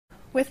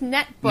With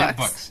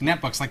netbooks.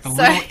 Netbooks, like the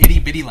little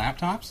itty-bitty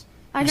laptops.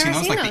 I've You've never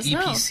seen seen like those, the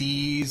no.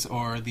 EPCs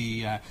or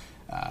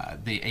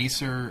the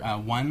Acer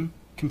One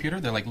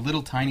computer. They're like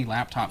little tiny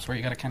laptops where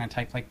you got to kind of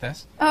type like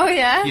this. Oh,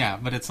 yeah? Yeah,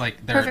 but it's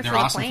like Perfect they're for the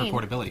awesome plane. for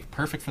portability.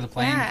 Perfect for the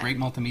plane. Yeah. Great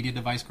multimedia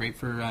device. Great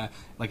for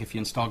like if you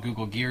install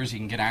Google Gears, you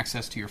can get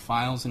access to your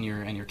files and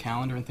your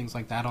calendar and things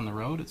like that on the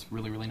road. It's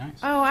really, really nice.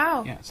 Oh,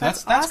 wow. Yeah, so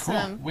that's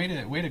awesome.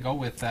 cool. Way to go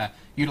with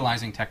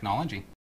utilizing technology.